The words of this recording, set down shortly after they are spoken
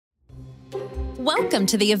Welcome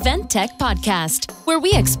to the Event Tech Podcast, where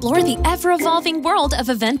we explore the ever-evolving world of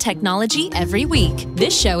event technology every week.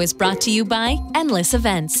 This show is brought to you by Endless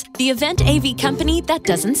Events, the event AV company that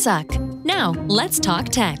doesn't suck. Now, let's talk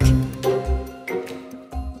tech.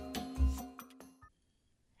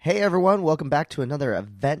 Hey everyone, welcome back to another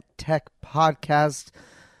Event Tech Podcast.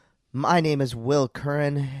 My name is Will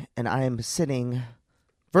Curran, and I am sitting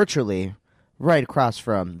virtually right across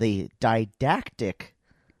from the didactic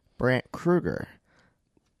Brandt Krueger.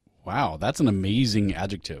 Wow, that's an amazing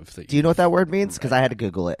adjective. Do you know what that word means? Because I had to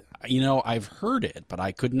Google it. You know, I've heard it, but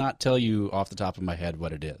I could not tell you off the top of my head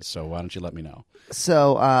what it is. So why don't you let me know?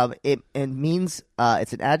 So it means,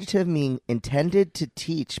 it's an adjective meaning intended to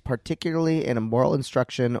teach, particularly in a moral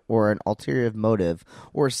instruction or an ulterior motive,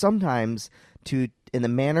 or sometimes to in the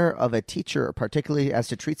manner of a teacher, particularly as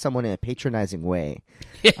to treat someone in a patronizing way.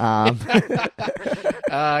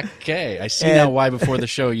 Okay, I see now why before the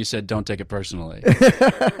show you said don't take it personally.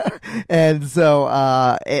 And so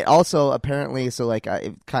it also apparently,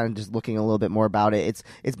 kind of just looking a little bit more about it,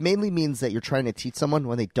 it mainly means that you're trying to teach someone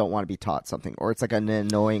when they don't want to be taught something, or it's like an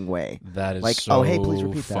annoying way. That is like, so oh, hey, please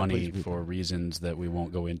repeat funny that, for reasons that we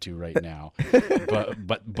won't go into right now,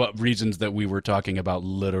 but reasons that we were talking about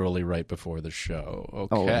literally right before the show.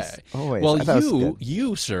 Okay. Always. Well,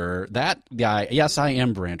 you, sir, that guy, yes, I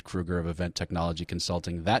am Brandt Krueger of Event Technology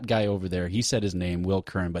Consulting. That guy over there, he said his name, Will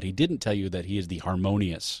Curran, but he didn't tell you that he is the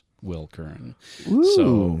harmonious Will Curran. Ooh.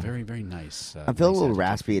 So very, very nice. I'm feeling a little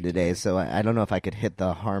raspy today, so I don't know if I could hit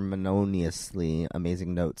the harmoniously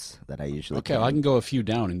amazing notes that I usually Okay, can. well, I can go a few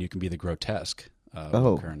down, and you can be the grotesque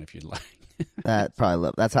Will Curran if you'd like. That's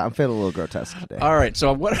how I'm feeling a little grotesque today. All right,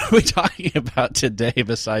 so what are we talking about today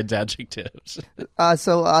besides adjectives?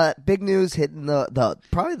 Big news hitting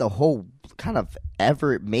probably the whole kind of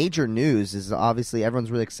major news is obviously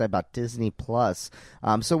everyone's really excited about Disney Plus.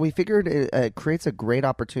 So we figured it creates a great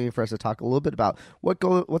opportunity for us to talk a little bit about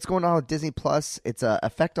what's going on with Disney Plus, its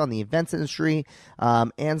effect on the events industry,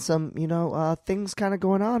 and some things kind of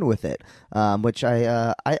going on with it. Which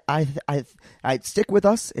I stick with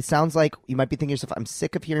us. It sounds like you might be thinking to yourself, I'm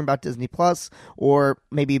sick of hearing about Disney Plus, or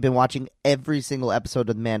maybe you've been watching every single episode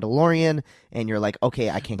of The Mandalorian, and you're like,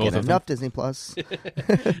 okay, I can't get enough Disney Plus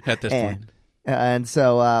at this point. And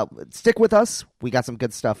so stick with us. We got some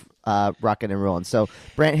good stuff rocking and rolling. So,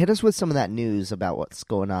 Brandt, hit us with some of that news about what's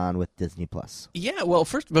going on with Disney Plus. Yeah, well,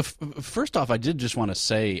 first off, I did just want to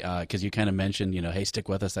say, because you kind of mentioned, hey, stick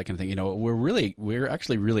with us, that kind of thing. We're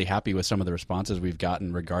actually really happy with some of the responses we've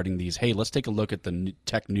gotten regarding these. Hey, let's take a look at the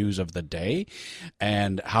tech news of the day,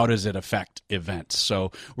 and how does it affect events?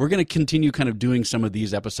 So we're going to continue kind of doing some of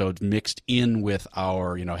these episodes mixed in with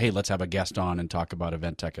our, hey, let's have a guest on and talk about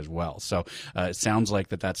event tech as well. So it sounds like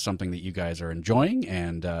that's something that you guys are enjoying,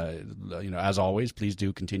 and as always, please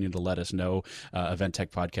do continue to let us know.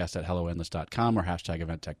 eventtechpodcast@helloendless.com or hashtag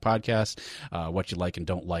eventtechpodcast, what you like and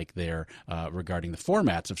don't like there regarding the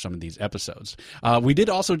formats of some of these episodes. We did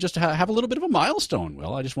also just have a little bit of a milestone,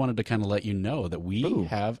 Will. I just wanted to kind of let you know that we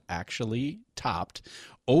have actually topped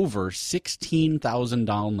over 16,000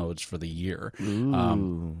 downloads for the year,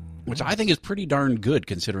 which I think is pretty darn good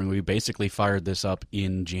considering we basically fired this up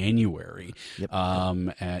in January. Yep.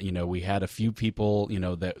 We had a few people,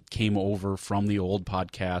 that came over from the old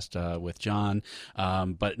podcast with John,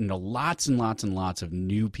 but lots and lots and lots of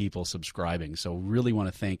new people subscribing. So really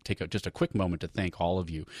want to take just a quick moment to thank all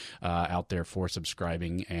of you out there for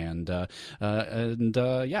subscribing, and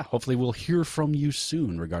hopefully we'll hear from you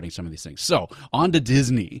soon regarding some of these things. So on to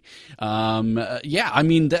Disney.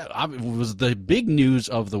 That was the big news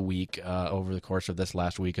of the week over the course of this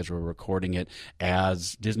last week as we're recording it,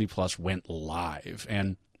 as Disney Plus went live.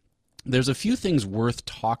 And there's a few things worth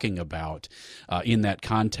talking about in that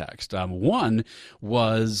context. One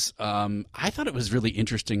was I thought it was really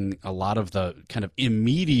interesting, a lot of the kind of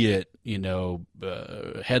immediate,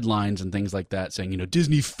 headlines and things like that saying,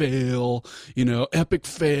 Disney fail, epic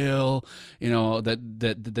fail,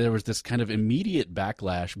 that there was this kind of immediate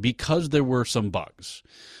backlash because there were some bugs.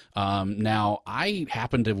 Now, I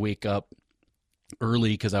happened to wake up early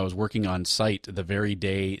because I was working on site the very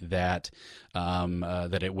day that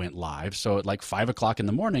it went live. So at like 5 o'clock in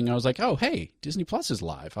the morning, I was like, oh, hey, Disney Plus is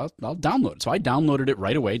live. I'll download it. So I downloaded it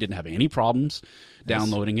right away. Didn't have any problems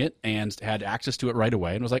downloading it, and had access to it right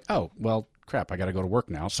away, and was like, oh, well, crap, I got to go to work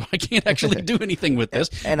now, so I can't actually do anything with this.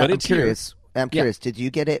 And I'm curious, I'm curious, did you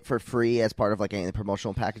get it for free as part of like any of the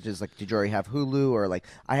promotional packages? Like, did you already have Hulu, or like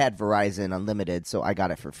I had Verizon Unlimited, so I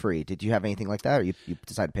got it for free. Did you have anything like that, or you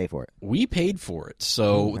decided to pay for it? We paid for it,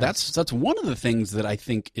 so nice. that's one of the things that I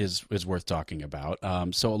think is worth talking about.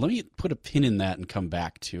 So let me put a pin in that and come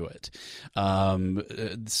back to it.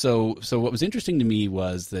 So what was interesting to me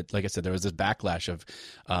was that, like I said, there was this backlash of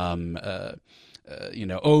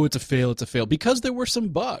oh, it's a fail, because there were some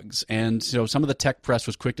bugs. And so some of the tech press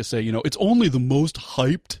was quick to say, it's only the most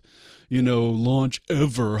hyped, launch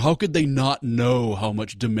ever. How could they not know how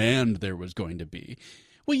much demand there was going to be?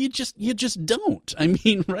 Well, you just don't. I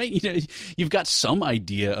mean, right? You've got some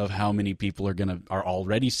idea of how many people are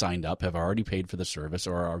already signed up, have already paid for the service,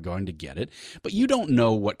 or are going to get it, but you don't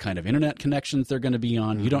know what kind of internet connections they're going to be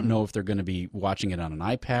on. You don't know if they're going to be watching it on an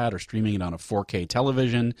iPad or streaming it on a 4K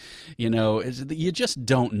television. You just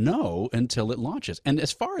don't know until it launches. And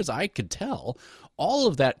as far as I could tell, all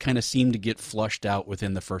of that kind of seemed to get flushed out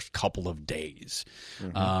within the first couple of days.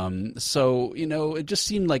 So it just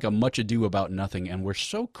seemed like a much ado about nothing, and we're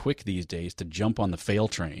so quick these days to jump on the fail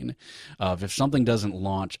train of if something doesn't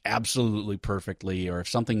launch absolutely perfectly, or if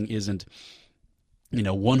something isn't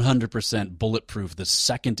 100% bulletproof the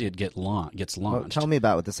second it gets launched. Well, tell me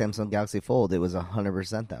about with the Samsung Galaxy Fold. It was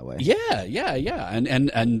 100% that way. Yeah. And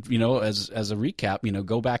as a recap,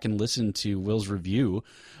 go back and listen to Will's review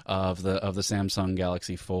of the Samsung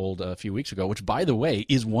Galaxy Fold a few weeks ago, which, by the way,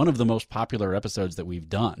 is one of the most popular episodes that we've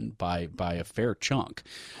done by a fair chunk.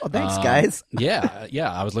 Oh, thanks, guys. Yeah.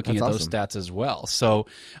 I was looking at those stats as well. So,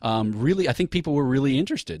 really, I think people were really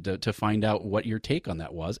interested to find out what your take on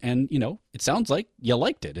that was. And, it sounds like you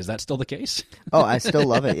liked it. Is that still the case? Oh, I still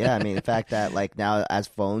love it. Yeah. I mean, the fact that like now as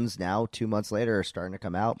phones now 2 months later are starting to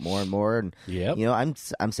come out more and more. And, I'm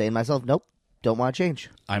saying to myself, nope, don't want to change.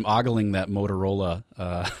 I'm ogling that Motorola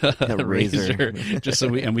razor just so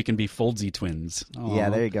we can be Foldsy twins. Aww. Yeah,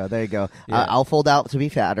 there you go. Yeah. I'll fold out to be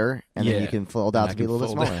fatter, and then you can fold out to be a little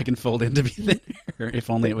bit smaller. I can fold in to be thinner. If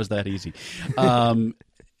only it was that easy.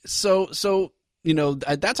 So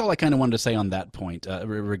that's all I kind of wanted to say on that point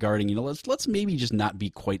regarding, let's maybe just not be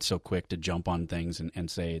quite so quick to jump on things and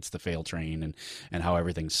say it's the fail train and how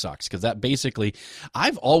everything sucks. Because that basically,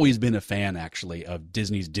 I've always been a fan, actually, of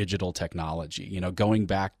Disney's digital technology, going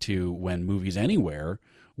back to when Movies Anywhere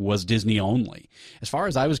was Disney only. As far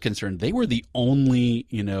as I was concerned, they were the only,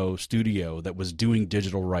 studio that was doing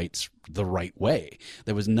digital rights the right way.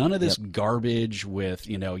 There was none of this garbage with,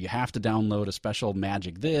 you have to download a special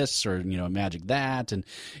magic this or, magic that. And,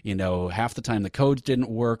 half the time the codes didn't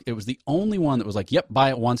work. It was the only one that was like, yep, buy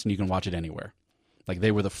it once and you can watch it anywhere. Like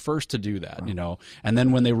they were the first to do that, And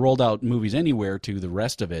then when they rolled out Movies Anywhere to the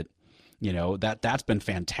rest of it, that's been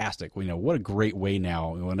fantastic. What a great way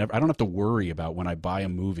now. Whenever I don't have to worry about when I buy a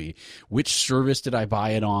movie, which service did I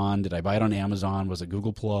buy it on? Did I buy it on Amazon? Was it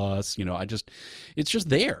Google Plus? It's just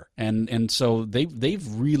there. And so they've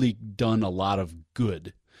really done a lot of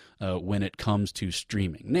good when it comes to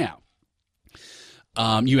streaming. Now,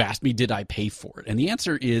 you asked me, did I pay for it? And the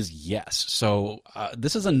answer is yes. So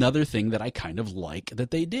this is another thing that I kind of like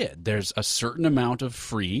that they did. There's a certain amount of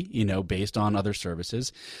free, based on other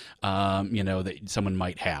services, that someone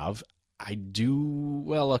might have. I do,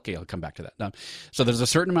 well, okay, I'll come back to that. So there's a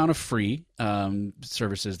certain amount of free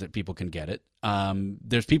services that people can get it.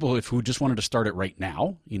 There's people who just wanted to start it right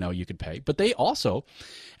now, you could pay. But they also,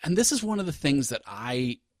 and this is one of the things that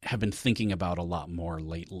I have been thinking about a lot more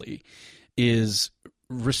lately, is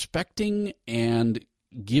respecting and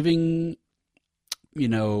giving,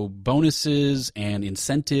 bonuses and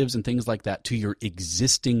incentives and things like that to your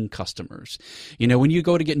existing customers. When you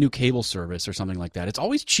go to get new cable service or something like that, it's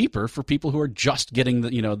always cheaper for people who are just getting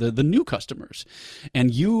the new customers.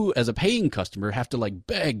 And you as a paying customer have to like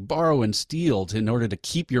beg, borrow, and steal in order to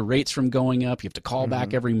keep your rates from going up. You have to call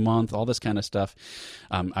back every month, all this kind of stuff.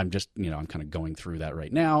 I'm kind of going through that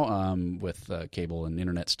right now with cable and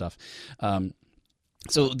internet stuff.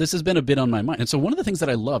 So this has been a bit on my mind. And so one of the things that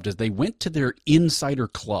I loved is they went to their insider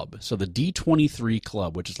club. So the D23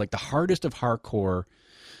 club, which is like the hardest of hardcore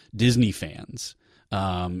Disney fans.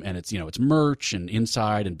 And it's, it's merch and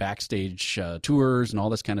inside and backstage tours and all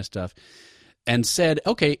this kind of stuff. And said,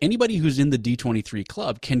 okay, anybody who's in the D23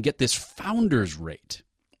 club can get this founder's rate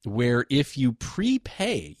where if you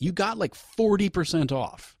prepay, you got like 40%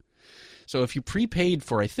 off. So if you prepaid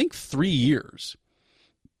for, I think, 3 years,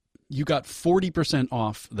 you got 40%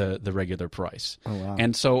 off the regular price. Oh, wow.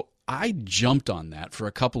 And so I jumped on that for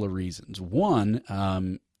a couple of reasons. One,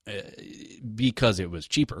 because it was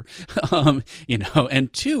cheaper,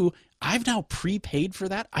 and two, I've now prepaid for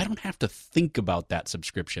that. I don't have to think about that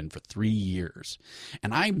subscription for 3 years.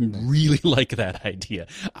 And I really like that idea.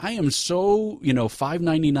 I am so,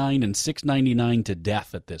 $5.99 and $6.99 to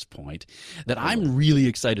death at this point that I'm really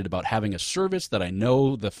excited about having a service that I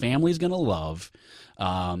know the family's going to love.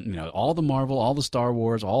 All the Marvel, all the Star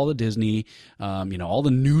Wars, all the Disney, all the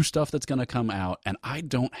new stuff that's going to come out, and I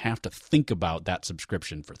don't have to think about that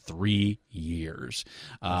subscription for 3 years.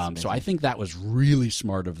 So I think that was really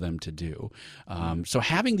smart of them to do. So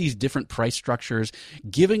having these different price structures,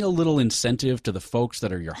 giving a little incentive to the folks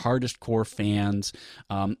that are your hardest core fans,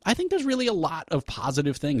 I think there's really a lot of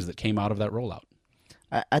positive things that came out of that rollout.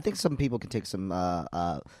 I think some people can take some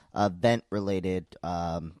event-related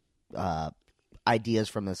ideas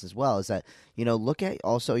from this as well, is that, look at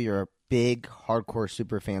also your big hardcore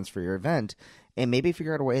super fans for your event and maybe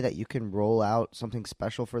figure out a way that you can roll out something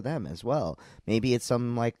special for them as well. Maybe it's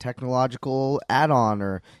some like technological add-on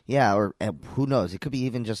or who knows? It could be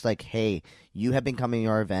even just like, hey, you have been coming to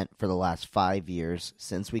our event for the last 5 years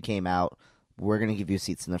since we came out. We're going to give you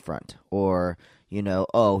seats in the front. Or,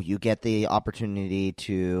 you get the opportunity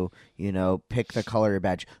to, pick the color of your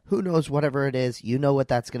badge. Who knows, whatever it is, what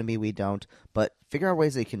that's going to be, we don't. But figure out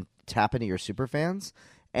ways that you can tap into your super fans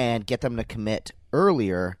and get them to commit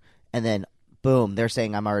earlier, and then, boom, they're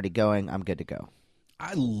saying, I'm already going, I'm good to go.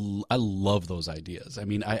 I love those ideas. I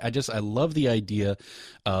mean, I love the idea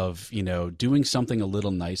of, doing something a little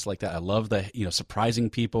nice like that. I love the, surprising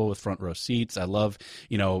people with front row seats. I love,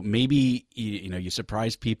 maybe, you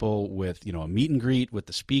surprise people with, a meet and greet with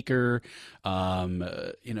the speaker.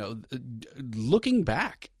 Looking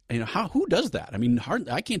back, who does that? I mean,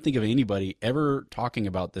 I can't think of anybody ever talking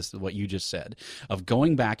about this, what you just said, of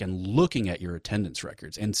going back and looking at your attendance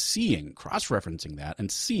records and seeing, cross-referencing that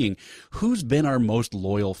and seeing who's been our most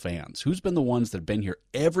loyal fans, who's been the ones that have been here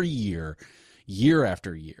every year, year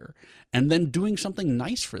after year, and then doing something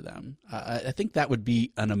nice for them. I think that would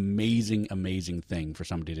be an amazing, amazing thing for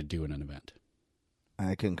somebody to do in an event.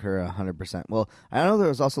 I concur 100%. Well, I know there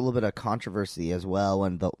was also a little bit of controversy as well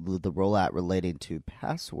when the rollout relating to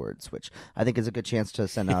passwords, which I think is a good chance to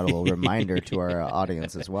send out a little reminder to our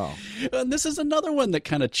audience as well. And this is another one that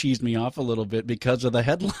kind of cheesed me off a little bit because of the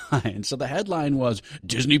headline. So the headline was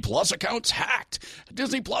Disney Plus accounts hacked.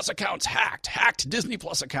 Disney Plus accounts hacked. Hacked Disney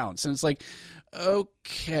Plus accounts. And it's like,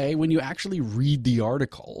 okay, when you actually read the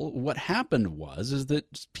article, what happened is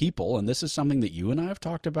that people, and this is something that you and I have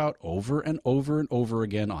talked about over and over and over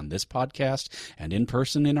again on this podcast and in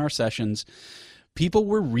person in our sessions, people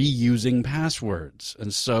were reusing passwords.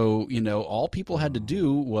 And so, all people had to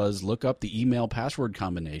do was look up the email password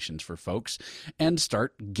combinations for folks and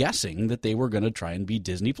start guessing that they were going to try and be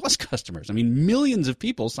Disney Plus customers. I mean, millions of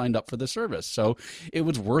people signed up for the service. So it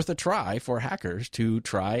was worth a try for hackers to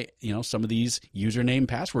try, some of these username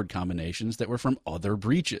password combinations that were from other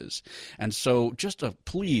breaches. And so just a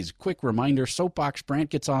quick reminder, Soapbox, Brandt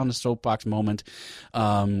gets on a soapbox moment.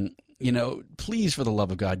 Please, for the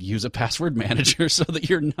love of God, use a password manager so that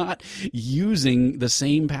you're not using the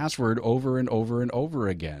same password over and over and over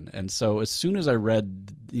again. And so as soon as I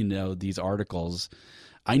read, these articles,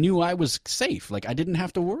 I knew I was safe. Like, I didn't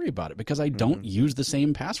have to worry about it because I don't use the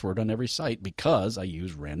same password on every site because I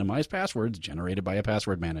use randomized passwords generated by a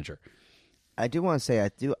password manager. I do want to say,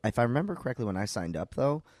 if I remember correctly, when I signed up,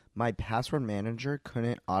 though, my password manager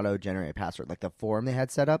couldn't auto-generate a password. Like, the form they had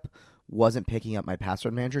set up wasn't picking up my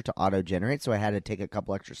password manager to auto-generate, so I had to take a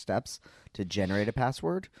couple extra steps to generate a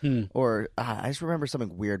password. Or I just remember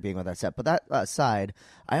something weird being with that set. But that aside,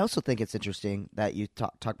 I also think it's interesting that you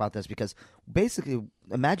talk about this because basically,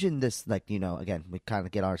 imagine this, like, again, we kind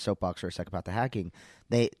of get on our soapbox for a second about the hacking.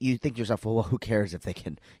 You think to yourself, well, who cares if they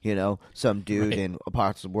can, some dude in a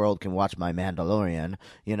part of the world can watch my Mandalorian,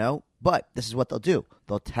 But this is what they'll do.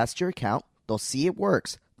 They'll test your account. They'll see it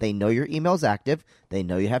works. They know your email's active. They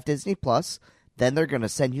know you have Disney Plus. Then they're going to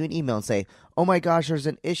send you an email and say, oh, my gosh, there's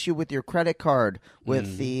an issue with your credit card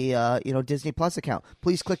with the Disney Plus account.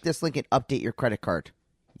 Please click this link and update your credit card.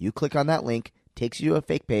 You click on that link, takes you to a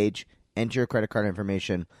fake page, enter your credit card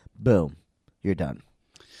information. Boom. You're done.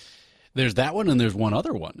 There's that one, and there's one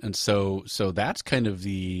other one. And so that's kind of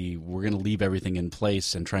we're going to leave everything in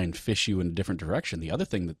place and try and fish you in a different direction. The other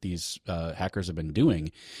thing that these hackers have been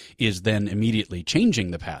doing is then immediately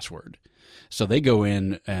changing the password. So they go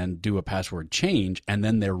in and do a password change, and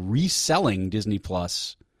then they're reselling Disney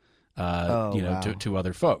Plus, to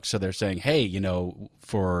other folks. So they're saying, hey,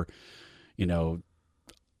 for, I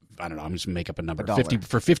don't know, I'm just going to make up a number,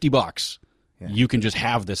 for $50, you can just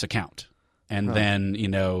have this account. And then,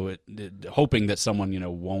 hoping that someone,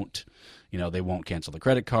 won't, they won't cancel the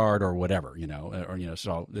credit card or whatever,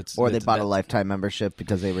 so they bought a lifetime membership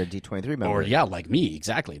because they were a D23 member. Or like me,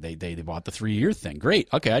 exactly. They bought the 3-year thing. Great.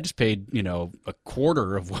 Okay, I just paid, a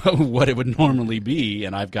quarter of what it would normally be,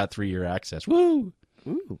 and I've got 3-year access. Woo!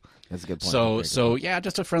 Ooh, that's a good point. So yeah,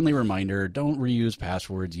 just a friendly reminder: don't reuse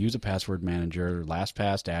passwords. Use a password manager.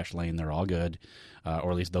 LastPass, Dashlane, they're all good, or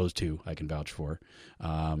at least those two I can vouch for.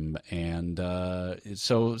 So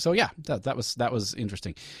yeah, that was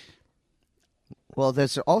interesting. Well,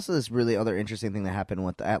 there's also this really other interesting thing that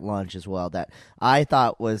happened at lunch as well that I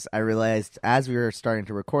realized as we were starting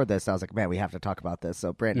to record this, I was like, man, we have to talk about this.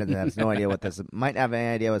 So Brandon has no idea what this might have any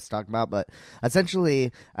idea what it's talking about, but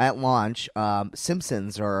essentially at launch,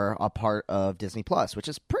 Simpsons are a part of Disney Plus, which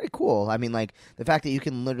is pretty cool. I mean, like the fact that you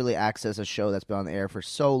can literally access a show that's been on the air for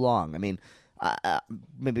so long. I mean,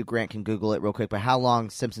 maybe Grant can Google it real quick, but how long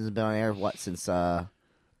Simpsons has been on the air? What, since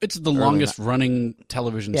it's the longest running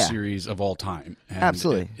television series of all time. And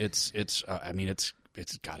absolutely. It's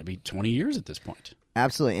got to be 20 years at this point.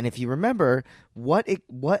 Absolutely. And if you remember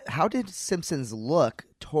how did Simpsons look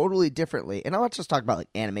totally differently? And I'm not just talking about like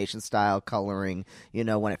animation style, coloring,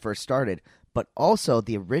 when it first started, but also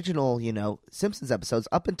the original, Simpsons episodes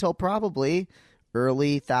up until probably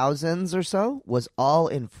early thousands or so was all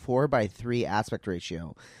in 4:3 aspect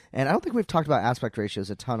ratio. And I don't think we've talked about aspect ratios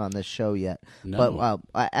a ton on this show yet. No.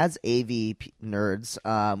 But as AV nerds,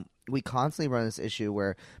 we constantly run this issue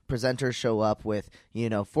where presenters show up with,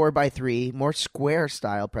 4:3, more square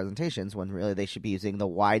style presentations when really they should be using the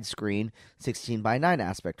widescreen 16:9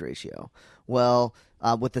 aspect ratio. Well,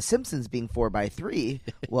 with The Simpsons being 4:3,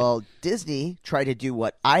 Disney tried to do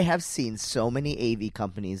what I have seen so many AV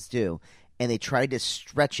companies do, and they tried to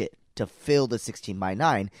stretch it to fill the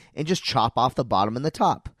 16:9 and just chop off the bottom and the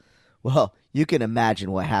top. Well, you can imagine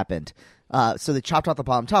what happened. So they chopped off the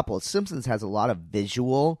bottom top. Well, Simpsons has a lot of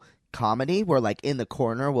visual comedy where, like, in the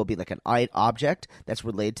corner will be like an object that's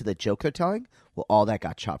related to the joke they're telling. Well, all that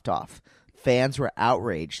got chopped off. Fans were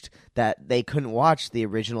outraged that they couldn't watch the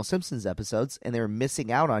original Simpsons episodes, and they were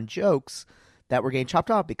missing out on jokes that were getting chopped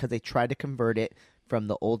off because they tried to convert it from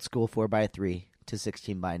the old school 4:3 to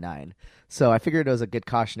 16:9. So I figured it was a good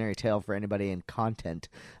cautionary tale for anybody in content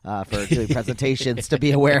for doing presentations to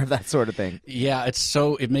be aware of that sort of thing. Yeah,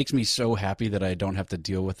 it makes me so happy that I don't have to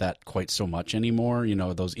deal with that quite so much anymore.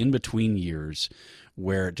 Those in-between years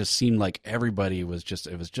where it just seemed like everybody was just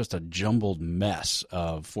a jumbled mess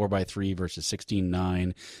of 4:3 versus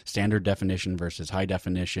 16:9, standard definition versus high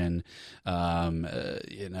definition.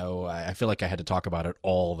 I feel like I had to talk about it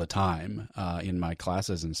all the time in my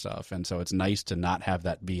classes and stuff, and so it's nice to not have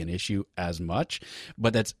that be an issue as much.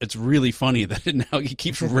 But it's really funny that it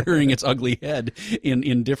keeps rearing its ugly head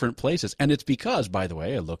in different places, and it's because, by the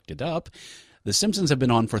way, I looked it up. The Simpsons have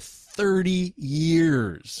been on for 30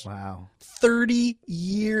 years. Wow. 30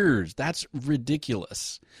 years. That's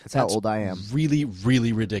ridiculous. That's how old I am. Really,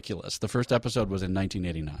 really ridiculous. The first episode was in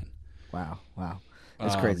 1989. Wow.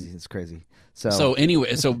 It's crazy. It's crazy. So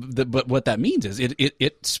anyway, but what that means is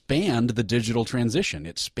it spanned the digital transition.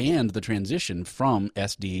 It spanned the transition from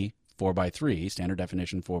SD 4:3, standard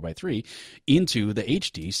definition 4:3, into the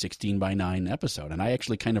HD 16:9 episode. And I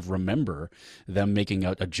actually kind of remember them making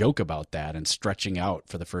a joke about that and stretching out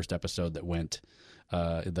for the first episode that went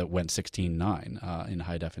 16:9 in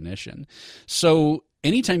high definition. So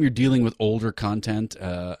anytime you're dealing with older content,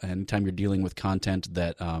 anytime you're dealing with content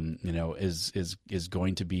that is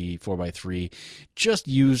going to be 4:3, just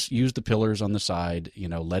use the pillars on the side.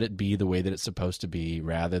 Let it be the way that it's supposed to be,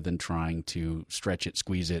 rather than trying to stretch it,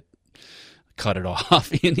 squeeze it, cut it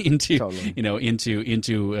off into totally.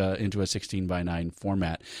 into a 16:9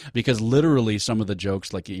 format. Because literally some of the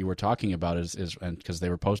jokes like you were talking about is because they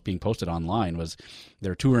were being posted online, was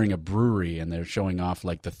they're touring a brewery and they're showing off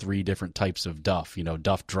like the 3 different types of Duff,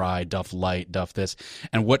 Duff Dry, Duff Light, Duff this,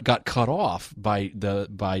 and what got cut off by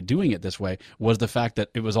doing it this way was the fact that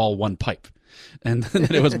it was all one pipe. And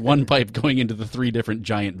then it was one pipe going into the 3 different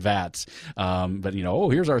giant vats. But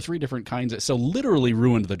here's our 3 different kinds. So literally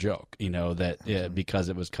ruined the joke, because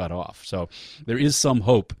it was cut off. So there is some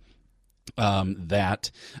hope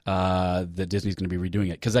that Disney's going to be redoing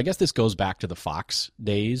it, because I guess this goes back to the Fox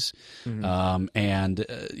days. Mm-hmm.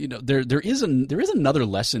 There is another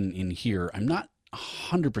lesson in here. I'm not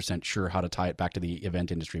 100% sure how to tie it back to the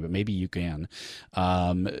event industry, but maybe you can,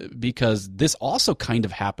 because this also kind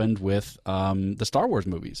of happened with the Star Wars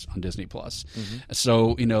movies on Disney Plus. Mm-hmm.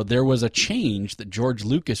 So there was a change that George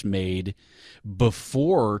Lucas made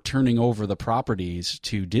before turning over the properties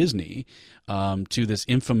to Disney, to this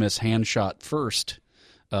infamous hand shot first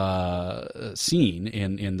scene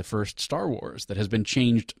in the first Star Wars that has been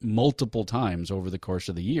changed multiple times over the course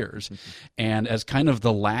of the years. And as kind of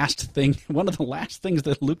the last thing, one of the last things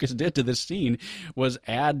that Lucas did to this scene was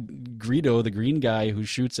add Greedo, the green guy who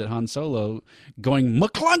shoots at Han Solo, going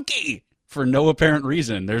McClunky for no apparent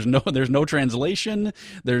reason. There's no translation.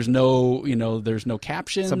 There's no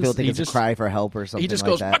captions. Some people think it's a cry for help or something. He just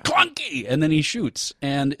like goes that. McClunky, and then he shoots,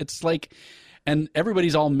 and it's like. And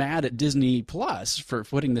everybody's all mad at Disney Plus for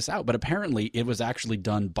putting this out, but apparently it was actually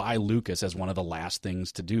done by Lucas as one of the last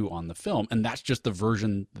things to do on the film, and that's just the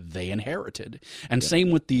version they inherited. And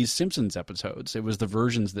same with these Simpsons episodes. It was the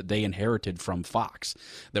versions that they inherited from Fox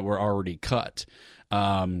that were already cut.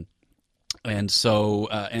 And so,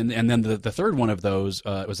 and then the third one of those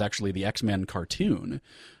was actually the X-Men cartoon.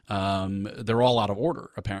 They're all out of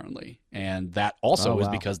order, apparently. And that also is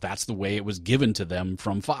because that's the way it was given to them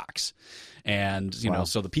from Fox. And, you know,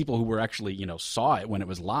 so the people who were actually, saw it when it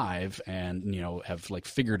was live and, have like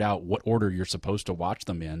figured out what order you're supposed to watch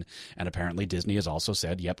them in. And apparently Disney has also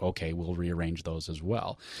said, yep, okay, we'll rearrange those as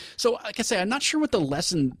well. So like I say, I'm not sure what the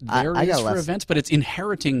lesson there is for events, but it's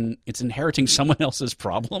inheriting someone else's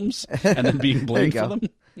problems and then being blamed for them.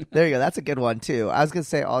 There you go. That's a good one too. I was going to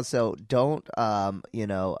say also, don't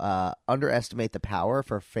underestimate the power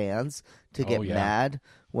for fans to get mad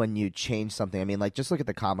when you change something. I mean, like, just look at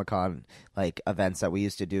the Comic-Con like events that we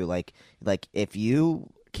used to do. Like if you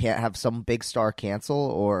can't have some big star cancel,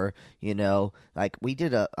 or like we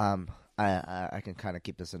did a I can kind of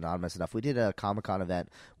keep this anonymous enough. We did a Comic-Con event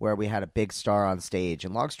where we had a big star on stage.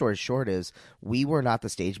 And long story short is we were not the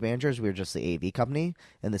stage managers. We were just the AV company.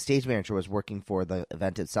 And the stage manager was working for the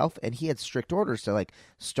event itself. And he had strict orders to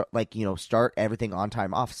start everything on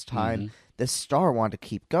time, off time. Mm-hmm. The star wanted to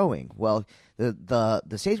keep going. Well,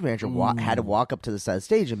 the stage manager had to walk up to the side of the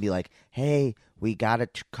stage and be like, hey, we got to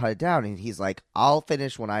cut it down. And he's like, I'll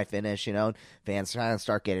finish when I finish, Fans kind of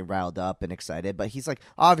start getting riled up and excited. But he's like,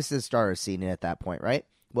 obviously the star has seen it at that point, right?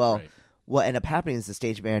 Well, what ended up happening is the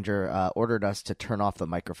stage manager ordered us to turn off the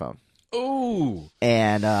microphone. Oh.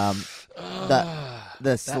 And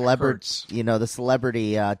the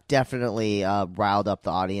celebrity definitely riled up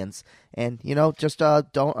the audience. And, just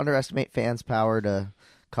don't underestimate fans' power to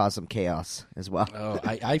cause some chaos as well. Oh,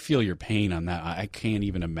 I feel your pain on that. I can't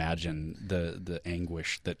even imagine the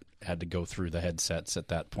anguish that had to go through the headsets at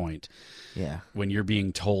that point. Yeah. When you're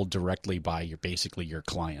being told directly by your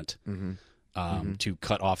client to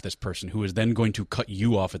cut off this person who is then going to cut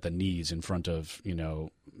you off at the knees in front of,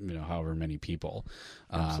 however many people.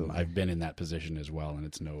 I've been in that position as well, and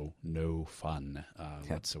it's no fun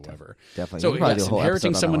whatsoever. Definitely. So yes,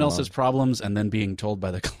 inheriting someone else's problems and then being told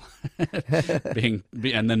by the client,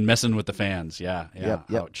 and then messing with the fans. Yeah.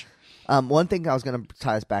 Yep. Ouch. One thing I was going to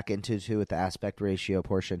tie us back into too with the aspect ratio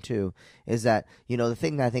portion too is that the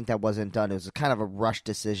thing that I think that wasn't done, it was kind of a rushed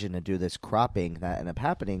decision to do this cropping that ended up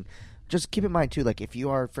happening. Just keep in mind, too, like if you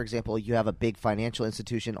are, for example, you have a big financial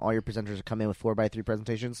institution, all your presenters are coming in with 4x3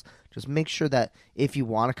 presentations, just make sure that if you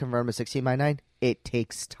want to convert them to 16:9, it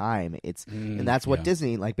takes time. And that's what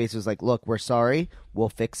Disney basically was like, look, we're sorry, we'll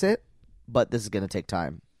fix it, but this is going to take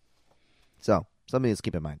time. So something to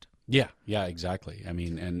keep in mind. Yeah, exactly. I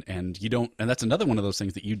mean, and you don't, and that's another one of those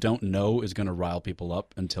things that you don't know is going to rile people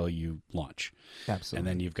up until you launch. Absolutely. And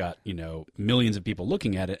then you've got, millions of people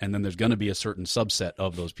looking at it, and then there's going to be a certain subset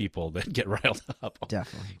of those people that get riled up.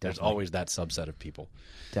 Definitely. There's always that subset of people.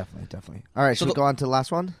 Definitely. All right, should we go on to the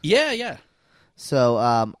last one? Yeah.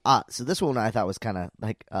 So, so this one I thought was kind of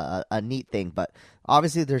like a neat thing, but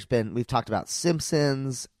obviously we've talked about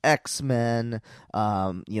Simpsons, X-Men,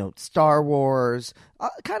 Star Wars,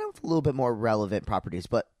 kind of a little bit more relevant properties.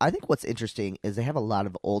 But I think what's interesting is they have a lot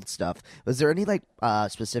of old stuff. Was there any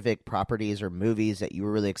specific properties or movies that you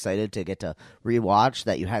were really excited to get to rewatch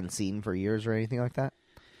that you hadn't seen for years or anything like that?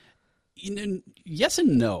 Yes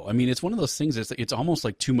and no. I mean, it's one of those things. It's almost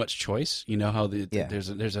like too much choice. You know how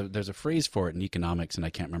there's a phrase for it in economics, and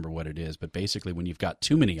I can't remember what it is. But basically, when you've got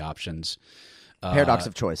too many options, paradox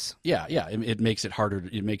of choice. Yeah. It makes it harder.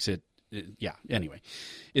 It makes it. Anyway,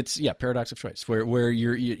 it's paradox of choice where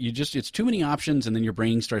you just it's too many options, and then your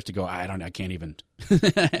brain starts to go, I don't know, I can't even,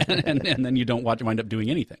 and then you don't wind up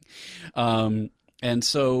doing anything. And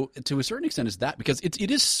so to a certain extent, it's that because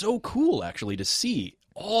it is so cool actually to see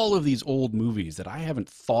all of these old movies that I haven't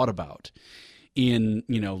thought about in,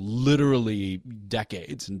 literally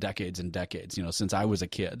decades and decades and decades, since I was a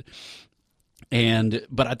kid.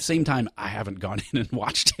 But at the same time, I haven't gone in and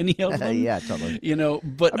watched any of them. Yeah, totally.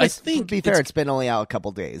 But I think to be fair, it's been only out a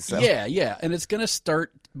couple days. So. Yeah. And it's going to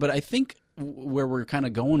start, but I think where we're kind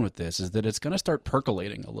of going with this is that it's going to start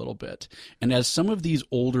percolating a little bit. And as some of these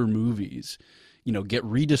older movies, get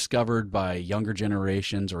rediscovered by younger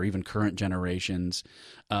generations or even current generations,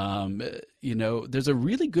 there's a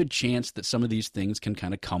really good chance that some of these things can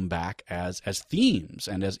kind of come back as themes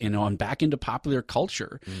and as and back into popular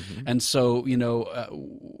culture. Mm-hmm. And so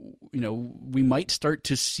we might start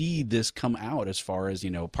to see this come out as far as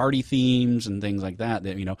party themes and things like that.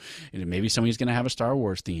 That maybe somebody's going to have a Star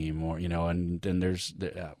Wars theme, or and then there's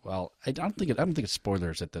I don't think it's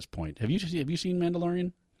spoilers at this point. Have you seen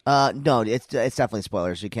Mandalorian? No, it's definitely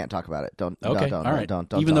spoilers. You can't talk about it. Don't. Okay. Don't, all right.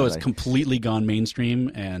 Don't. Even though it's completely gone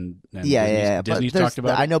mainstream and Disney's talked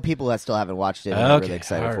about it. I know people that still haven't watched it and are really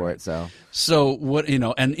excited for it. So what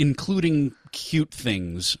and including cute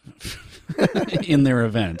things in their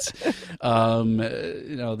events,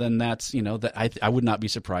 then that's that I would not be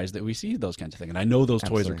surprised that we see those kinds of things. And I know those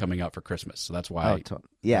toys are coming out for Christmas, so that's why.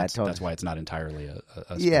 That's why it's not entirely a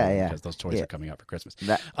spoiler, because those toys are coming out for Christmas.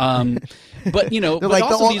 But but like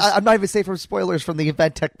I'm not even safe from spoilers from the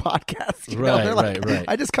Event Tech podcast. Right.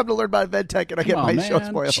 I just come to learn about Event Tech and I get my show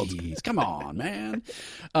spoiled. Jeez, come on, man.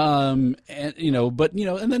 And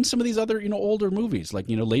then some of these other Mm-hmm. older movies like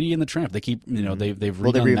Lady and the Tramp. They keep they've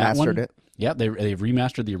redone that one. It. Yeah, they've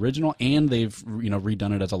remastered the original and they've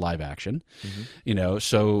redone it as a live action. Mm-hmm.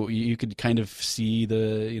 So you could kind of see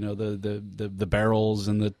the barrels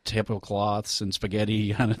and the tablecloths and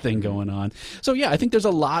spaghetti kind of thing going on. So yeah, I think there's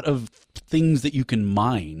a lot of things that you can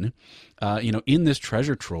mine, in this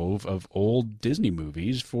treasure trove of old Disney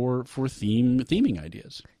movies for theming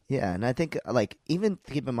ideas. Yeah, and I think even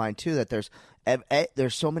keep in mind too that there's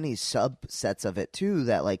so many subsets of it too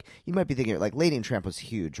that you might be thinking Lady and Tramp was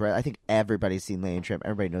huge, right? I think everybody's seen Lady and Tramp,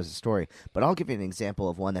 everybody knows the story. But I'll give you an example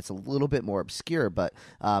of one that's a little bit more obscure. But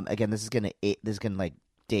again, this is gonna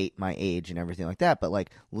date my age and everything like that. But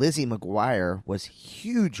Lizzie McGuire was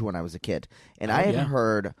huge when I was a kid, and I have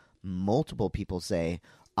heard multiple people say,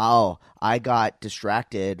 "Oh, I got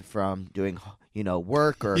distracted from doing."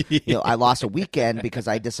 Work or, I lost a weekend because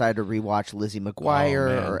I decided to rewatch Lizzie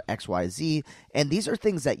McGuire or XYZ. And these are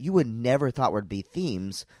things that you would never thought would be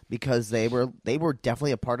themes because they were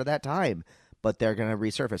definitely a part of that time, but they're going to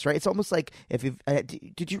resurface, right? It's almost like if you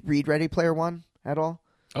did you read Ready Player One at all?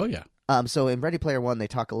 Oh, yeah. So in Ready Player One, they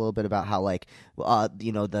talk a little bit about how the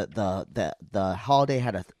holiday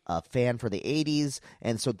had a fan for the 80s.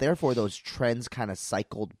 And so therefore those trends kind of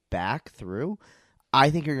cycled back through. I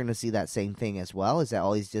think you're going to see that same thing as well, is that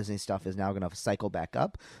all these Disney stuff is now going to cycle back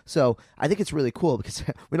up. So I think it's really cool because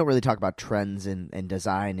we don't really talk about trends and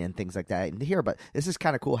design and things like that in here, but this is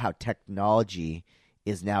kind of cool how technology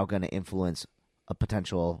is now going to influence a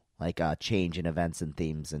potential change in events and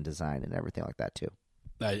themes and design and everything like that too.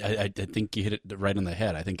 I think you hit it right on the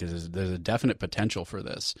head. I think there's a definite potential for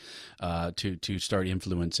this to start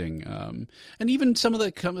influencing, and even some of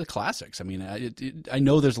the classics. I mean, I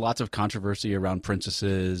know there's lots of controversy around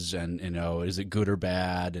princesses, and is it good or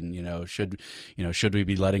bad, and should we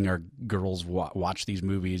be letting our girls watch these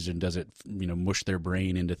movies, and does it mush their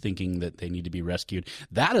brain into thinking that they need to be rescued?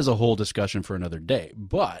 That is a whole discussion for another day.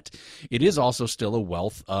 But it is also still a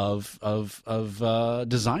wealth of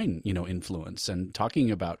design influence, and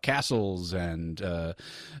talking about castles and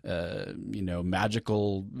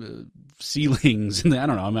magical ceilings, and I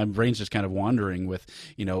don't know, my brain's just kind of wandering with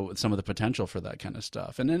some of the potential for that kind of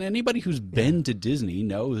stuff. And then anybody who's been to Disney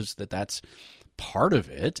knows that that's part of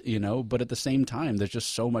it, but at the same time there's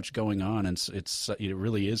just so much going on, and it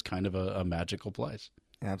really is kind of a magical place.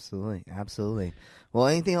 Absolutely. Well,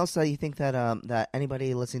 anything else that you think that that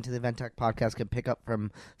anybody listening to the Event Tech podcast can pick up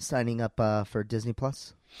from signing up for Disney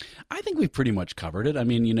Plus? I think we've pretty much covered it. I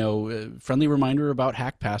mean, friendly reminder about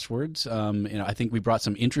hack passwords. I think we brought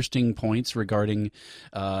some interesting points regarding,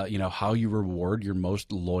 how you reward your most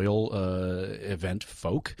loyal event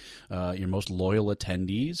folk, your most loyal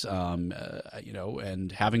attendees,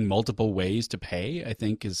 and having multiple ways to pay, I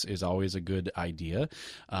think is always a good idea.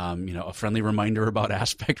 A friendly reminder about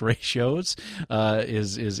aspect ratios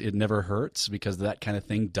is it never hurts, because that kind of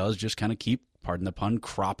thing does just kind of keep, pardon the pun,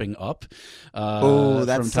 cropping up.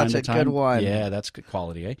 That's from time such to a time. good one. Yeah, that's good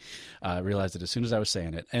quality, eh? I realized it as soon as I was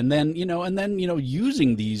saying it. And then,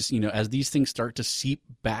 using these, as these things start to seep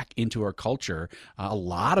back into our culture, a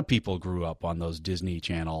lot of people grew up on those Disney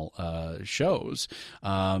Channel shows.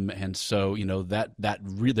 And so,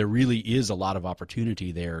 there really is a lot of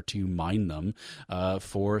opportunity there to mine them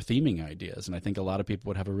for theming ideas. And I think a lot of people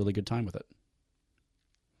would have a really good time with it.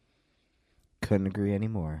 Couldn't agree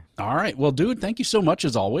anymore. All right. Well, dude, thank you so much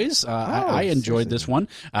as always. I enjoyed this one.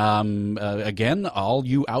 Again, all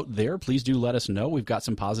you out there, please do let us know. We've got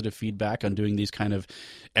some positive feedback on doing these kind of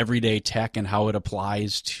everyday tech and how it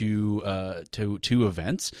applies to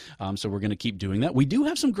events. So we're going to keep doing that. We do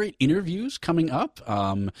have some great interviews coming up.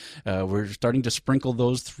 We're starting to sprinkle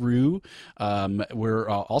those through. We're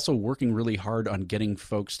also working really hard on getting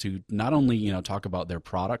folks to not only talk about their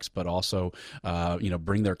products, but also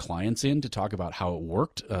bring their clients in to talk about how it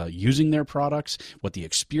worked using their products, what the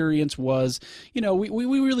experience was. We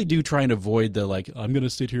really do try and avoid the I'm going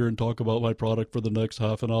to sit here and talk about my product for the next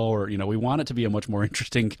half an hour. We want it to be a much more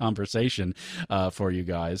interesting conversation for you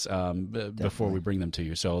guys before we bring them to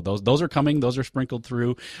you. So those are coming. Those are sprinkled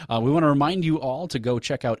through. We want to remind you all to go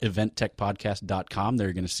check out eventtechpodcast.com. There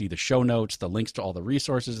you're going to see the show notes, the links to all the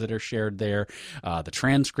resources that are shared there, the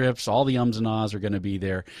transcripts, all the ums and ahs are going to be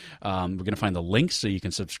there. We're going to find the links so you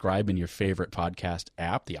can subscribe in your favorite podcast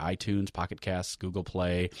app, the iTunes, Pocket Casts, Google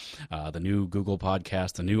Play, the new Google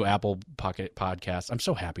Podcast, the new Apple Pocket Podcast. I'm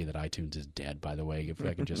so happy that iTunes is dead, by the way. If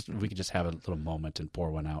I could we could just have a little moment and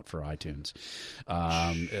pour one out for iTunes.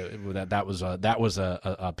 That was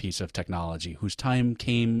a piece of technology whose time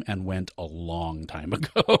came and went a long time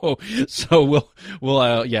ago. So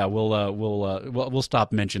we'll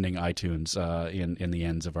stop mentioning iTunes in the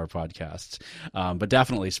ends of our podcasts. But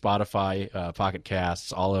definitely Spotify, Pocket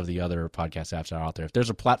Casts, all of the other podcast apps that are out there. If there's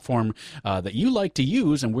a platform that you like to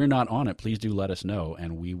use and we're not on it, please do let us know,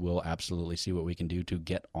 and we will absolutely see what we can do to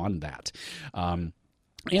get on that.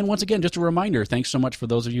 And once again, just a reminder, thanks so much for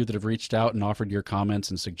those of you that have reached out and offered your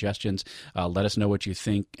comments and suggestions. Let us know what you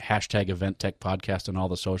think. Hashtag EventTechPodcast on all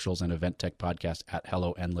the socials, and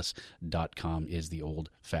eventtechpodcast@helloendless.com is the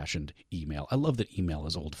old-fashioned email. I love that email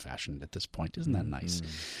is old-fashioned at this point. Isn't that nice?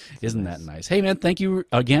 Isn't that nice? Hey, man, thank you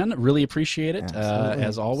again. Really appreciate it,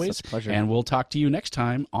 as always. Such a pleasure. And we'll talk to you next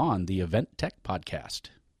time on the Event Tech Podcast.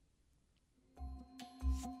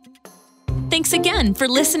 Thanks again for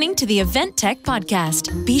listening to the Event Tech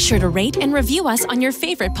Podcast. Be sure to rate and review us on your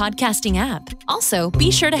favorite podcasting app. Also,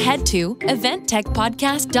 be sure to head to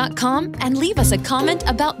eventtechpodcast.com and leave us a comment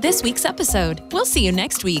about this week's episode. We'll see you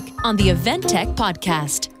next week on the Event Tech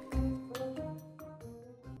Podcast.